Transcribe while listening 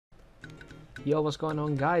Yo, what's going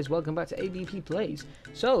on, guys? Welcome back to ABP Plays.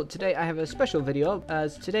 So today I have a special video,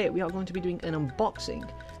 as today we are going to be doing an unboxing,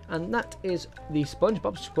 and that is the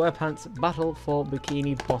SpongeBob SquarePants Battle for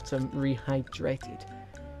Bikini Bottom Rehydrated.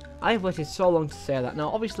 I have waited so long to say that. Now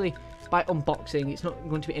obviously by unboxing it's not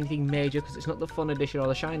going to be anything major because it's not the fun edition or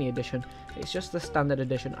the shiny edition, it's just the standard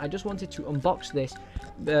edition. I just wanted to unbox this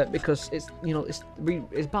because it's, you know, it's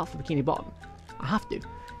Battle for Bikini Bottom. I have to.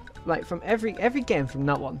 Like, from every game from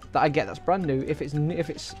that one that I get that's brand new, if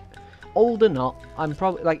it's old or not, I'm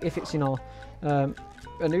probably, like, if it's, you know,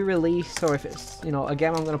 a new release, or if it's, you know, a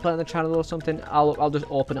game I'm going to play on the channel or something, I'll just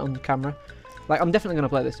open it on camera. Like, I'm definitely going to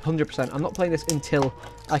play this 100%. I'm not playing this until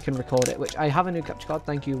I can record it, which I have a new capture card.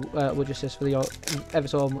 Thank you, Woodjustice, for your ever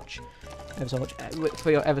so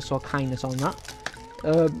kindness on that.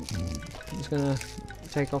 I'm just going to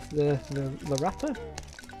take off the wrapper.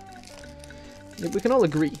 We can all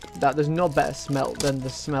agree that there's no better smell than the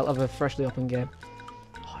smell of a freshly opened game.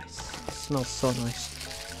 Oh, it smells so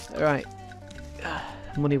nice. Alright.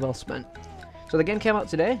 Money well spent. So the game came out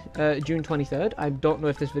today, June 23rd. I don't know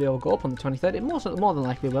if this video will go up on the 23rd. It more than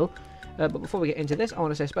likely will. But before we get into this, I want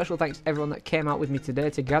to say special thanks to everyone that came out with me today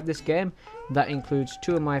to grab this game. That includes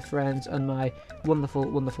 2 of my friends and my wonderful,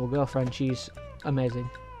 wonderful girlfriend. She's amazing,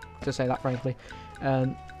 to say that frankly.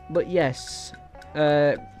 But yes,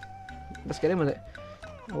 let's get in with it.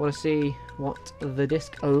 I want to see what the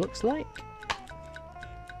disc looks like.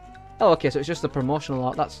 Oh, okay, so it's just the promotional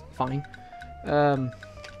art. That's fine.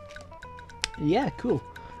 Yeah, cool.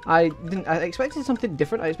 I expected something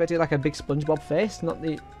different. I expected like a big SpongeBob face, not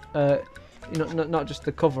the, you know, not just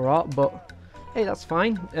the cover art. But hey, that's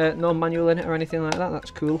fine. No manual in it or anything like that.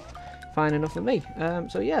 That's cool. Fine enough for me.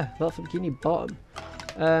 So yeah, Battle for Bikini Bottom.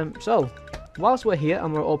 So whilst we're here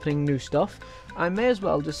and we're opening new stuff, I may as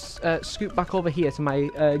well just scoot back over here to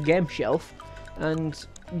my game shelf and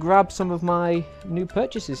grab some of my new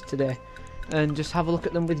purchases today and just have a look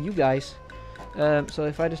at them with you guys. So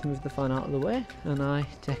if I just move the fan out of the way and I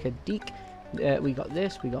take a deek, we got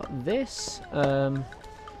this,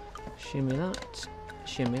 shimmy that,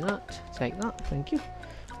 take that, thank you.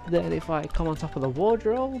 Then if I come on top of the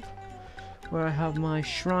wardrobe where I have my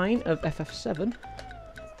shrine of FF7,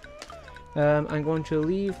 I'm going to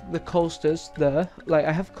leave the coasters there. Like,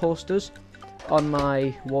 I have coasters on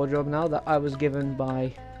my wardrobe now that I was given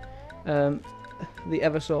by the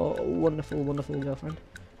ever so wonderful, wonderful girlfriend.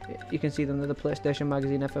 You can see them, they're the PlayStation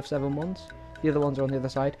Magazine FF7 ones. The other ones are on the other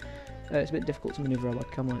side. It's a bit difficult to manoeuvre a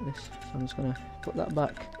webcam like this, so I'm just going to put that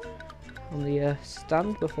back on the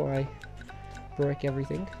stand before I break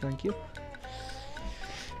everything. Thank you.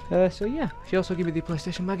 So yeah, she also gave me the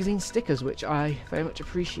PlayStation Magazine stickers, which I very much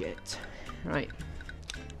appreciate. Right.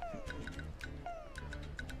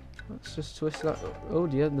 Let's just twist that. Oh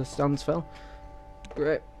dear, the stands fell.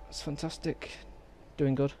 Great, that's fantastic.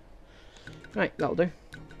 Doing good. Right, that'll do.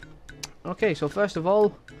 Okay, so first of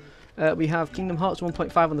all, we have Kingdom Hearts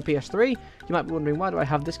 1.5 on the PS3. You might be wondering, why do I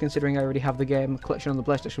have this, considering I already have the game collection on the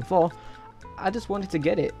PlayStation 4? I just wanted to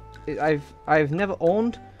get it. I've never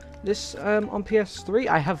owned this on PS3.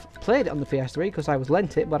 I have played it on the PS3 because I was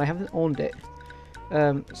lent it, but I haven't owned it.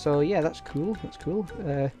 So yeah, that's cool. That's cool.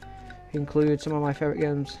 Includes some of my favorite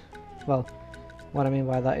games. Well, what I mean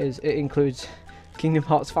by that is it includes Kingdom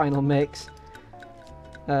Hearts Final Mix.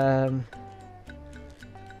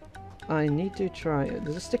 I need to try it.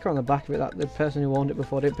 There's a sticker on the back of it that the person who owned it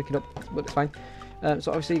before didn't pick it up, but it's fine.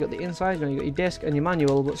 So obviously you got the inside, you got your disc and your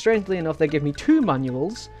manual, but strangely enough they give me 2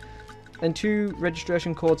 manuals and 2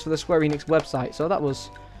 registration codes for the Square Enix website, so that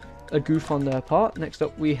was a goof on their part. Next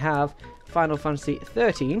up we have Final Fantasy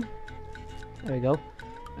 13. There we go.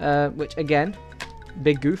 Which again,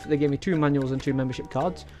 big goof. They gave me 2 manuals and 2 membership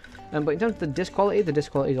cards. But in terms of the disc quality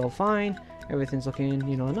is all fine. Everything's looking,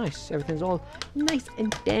 you know, nice. Everything's all nice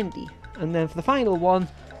and dandy. And then for the final one,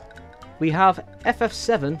 we have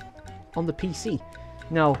FF7 on the PC.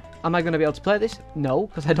 Now, am I going to be able to play this? No,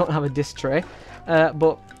 because I don't have a disc tray.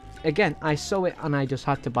 But again, I saw it and I just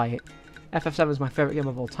had to buy it. FF7 is my favourite game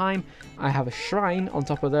of all time. I have a shrine on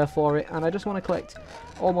top of there for it, and I just want to collect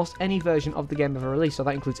almost any version of the game ever released. So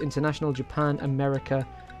that includes International, Japan, America,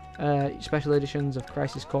 special editions of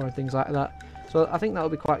Crisis Core and things like that. So I think that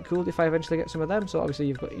would be quite cool if I eventually get some of them. So obviously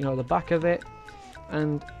you've got, you know, the back of it,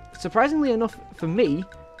 and surprisingly enough for me,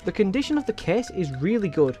 the condition of the case is really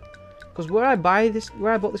good. Because where I bought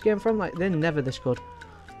this game from, like, they're never this good.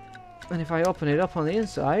 And if I open it up on the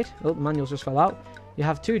inside, oh, the manuals just fell out. You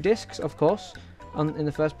have 2 discs, of course, in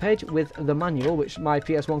the first page with the manual, which my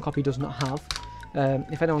PS1 copy does not have.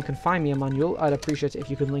 If anyone can find me a manual, I'd appreciate it if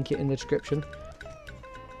you could link it in the description.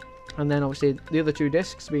 And then obviously the other 2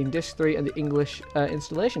 discs being disc 3 and the English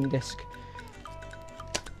installation disc.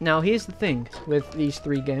 Now, here's the thing with these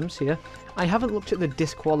 3 games here. I haven't looked at the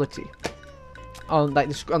disc quality on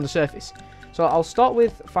on the surface. So I'll start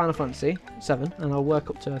with Final Fantasy 7 and I'll work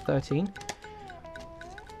up to 13.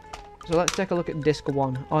 So let's take a look at disc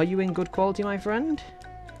 1. Are you in good quality, my friend?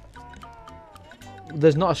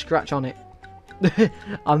 There's not a scratch on it.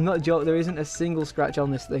 I'm not joking, there isn't a single scratch on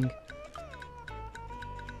this thing.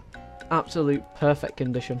 Absolute perfect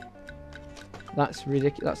condition. That's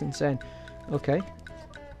ridiculous, that's insane. Okay.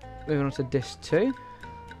 Moving on to disc 2.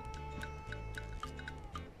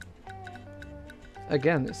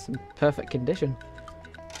 Again, it's in perfect condition.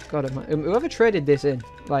 God, whoever traded this in,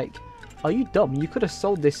 like, are you dumb? You could have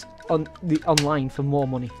sold this on the online for more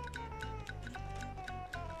money.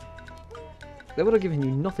 They would have given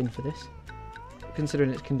you nothing for this,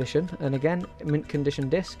 considering its condition. And again, mint condition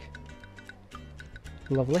disc.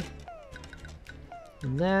 Lovely.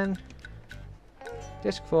 And then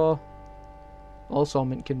disc 4, also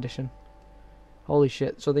mint condition. Holy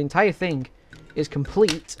shit! So the entire thing is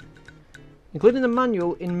complete, including the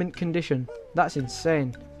manual, in mint condition. That's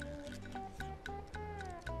insane.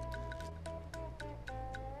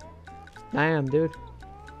 Damn, dude.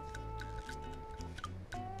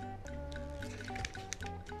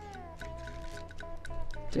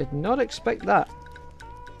 Did not expect that.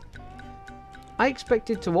 I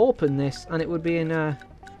expected to open this and it would be in a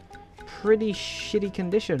pretty shitty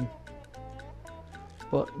condition.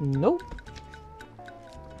 But nope.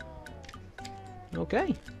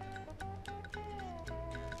 Okay.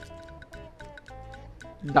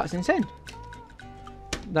 That's insane.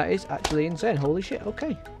 That is actually insane. Holy shit,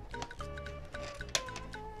 okay.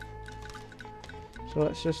 So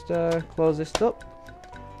let's just close this up.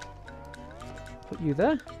 Put you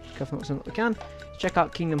there. Careful not to what we can. Check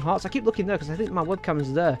out Kingdom Hearts. I keep looking there because I think my webcam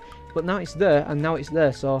is there. But now it's there and now it's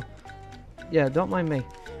there. So, yeah, don't mind me.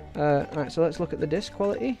 Alright, so let's look at the disc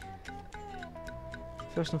quality.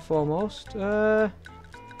 First and foremost. It's a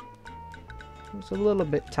little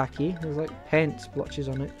bit tacky. There's like paint splotches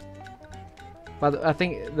on it. But I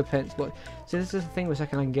think the paint splotch. See, this is the thing with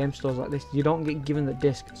second-hand game stores like this. You don't get given the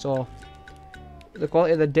disc. So, the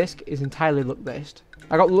quality of the disc is entirely luck-based.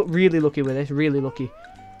 I got really lucky with this. Really lucky.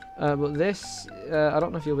 But this, I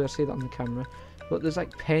don't know if you'll be able to see that on the camera, but there's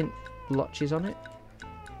like paint blotches on it.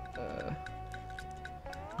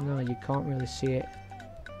 No, you can't really see it.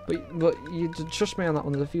 But you trust me on that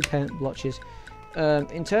one. There's a few paint blotches.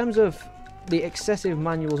 In terms of the excessive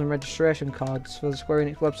manuals and registration cards for the Square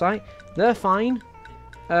Enix website, they're fine,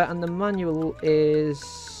 and the manual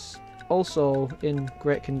is also in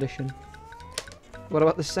great condition. What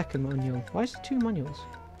about the second manual? Why is there 2 manuals?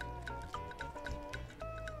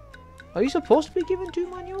 Are you supposed to be given 2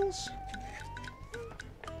 manuals?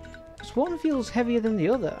 This one feels heavier than the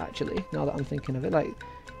other, actually, now that I'm thinking of it. Like,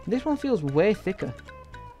 this one feels way thicker.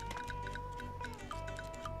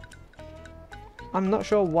 I'm not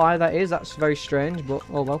sure why that is. That's very strange, but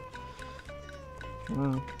oh well.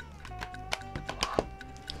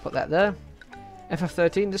 Put that there.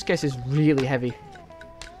 FF13, this case is really heavy.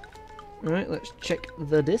 Alright, let's check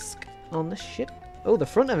the disc on this shit. Oh, the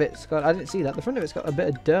front of it's got, I didn't see that. The front of it's got a bit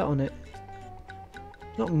of dirt on it.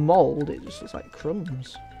 Not mould, it just looks like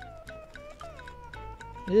crumbs.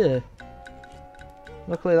 Yeah.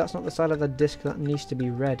 Luckily that's not the side of the disc that needs to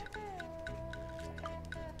be red.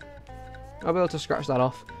 I'll be able to scratch that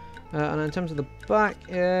off. And in terms of the back,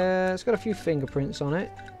 it's got a few fingerprints on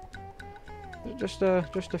it. Just a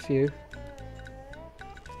few.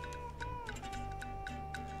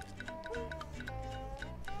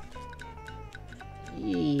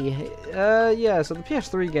 Yeah, so the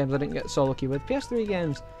PS3 games I didn't get so lucky with. PS3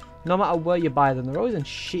 games, no matter where you buy them, they're always in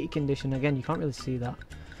shitty condition. Again, you can't really see that.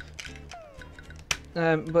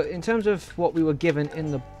 But in terms of what we were given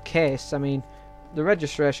in the case, I mean, the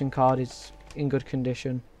registration card is in good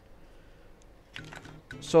condition.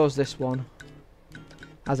 So is this one.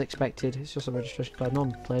 As expected, it's just a registration card, no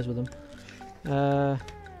one plays with them.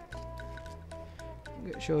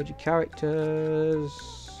 Showed you characters.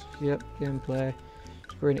 Yep, gameplay.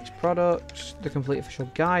 Square Enix products, the complete official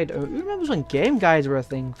guide. Who remembers when game guides were a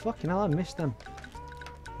thing? Fucking hell, I missed them.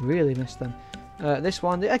 Really missed them. This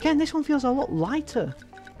one, again, this one feels a lot lighter.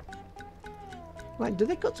 Like, did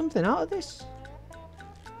they cut something out of this?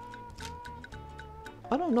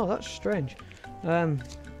 I don't know, that's strange.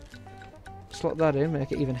 Slot that in,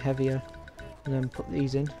 make it even heavier, and then put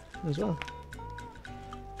these in as well.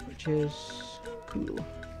 Which is cool.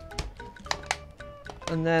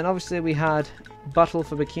 And then obviously we had Battle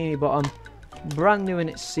for Bikini Bottom, brand new in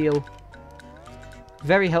its seal.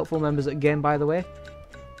 Very helpful members at game, by the way.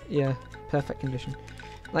 Yeah, perfect condition.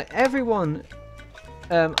 Like, everyone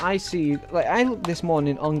I see, like, I looked this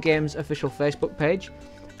morning on Game's official Facebook page,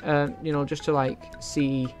 you know, just to like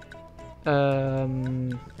see,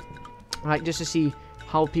 like just to see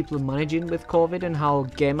how people are managing with COVID and how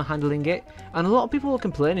Game are handling it. And a lot of people were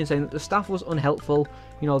complaining, saying that the staff was unhelpful.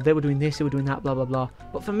 You know, they were doing this, they were doing that, blah blah blah.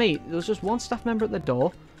 But for me, there was just one staff member at the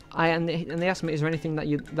door. And they asked me, "Is there anything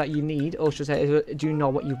that you need?" Or should I say, "Do you know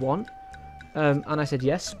what you want?" And I said,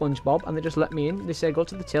 "Yes, SpongeBob," and they just let me in. They say, "Go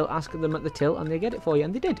to the till, ask them at the till, and they get it for you,"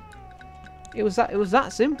 and they did. It was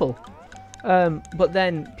that simple. But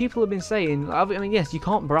then people have been saying, I mean, yes, you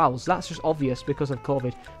can't browse. That's just obvious because of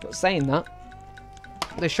COVID. But saying that,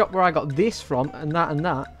 the shop where I got this from and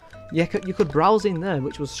that, you could browse in there,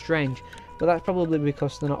 which was strange. But that's probably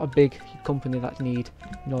because they're not a big company that need,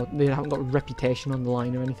 you know, they haven't got a reputation on the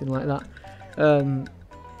line or anything like that.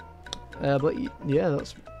 But yeah,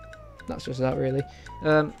 that's just that really.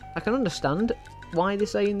 I can understand why they're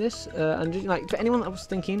saying this, and just, like, for anyone that was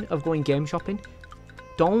thinking of going game shopping,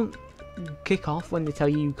 don't kick off when they tell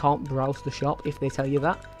you can't browse the shop if they tell you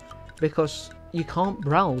that, because you can't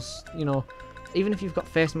browse, you know, even if you've got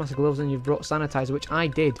face mask, gloves, and you've brought sanitizer, which I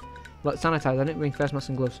did. Like, sanitizer, I didn't bring face mask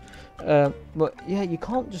and gloves. But yeah, you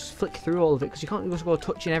can't just flick through all of it, because you can't just go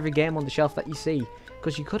touching every game on the shelf that you see,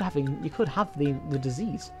 because you could have the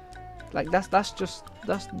disease. Like, that's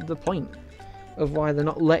the point of why they're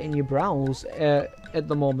not letting you browse at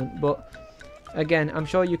the moment. But again, I'm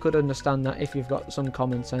sure you could understand that if you've got some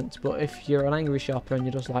common sense. But if you're an angry shopper and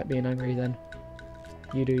you just like being angry, then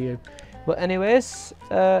you do you. But anyways,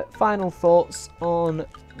 final thoughts on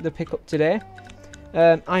the pickup today.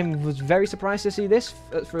 I was very surprised to see this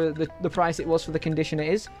for the price it was for the condition it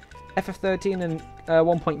is. FF13 and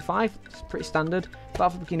 1.5, it's pretty standard.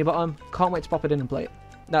 Battle for Bikini Bottom, can't wait to pop it in and play it.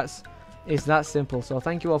 It's that simple. So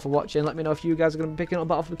thank you all for watching. Let me know if you guys are going to be picking up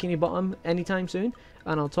Battle for Bikini Bottom anytime soon.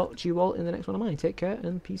 And I'll talk to you all in the next one of mine. Take care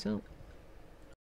and peace out.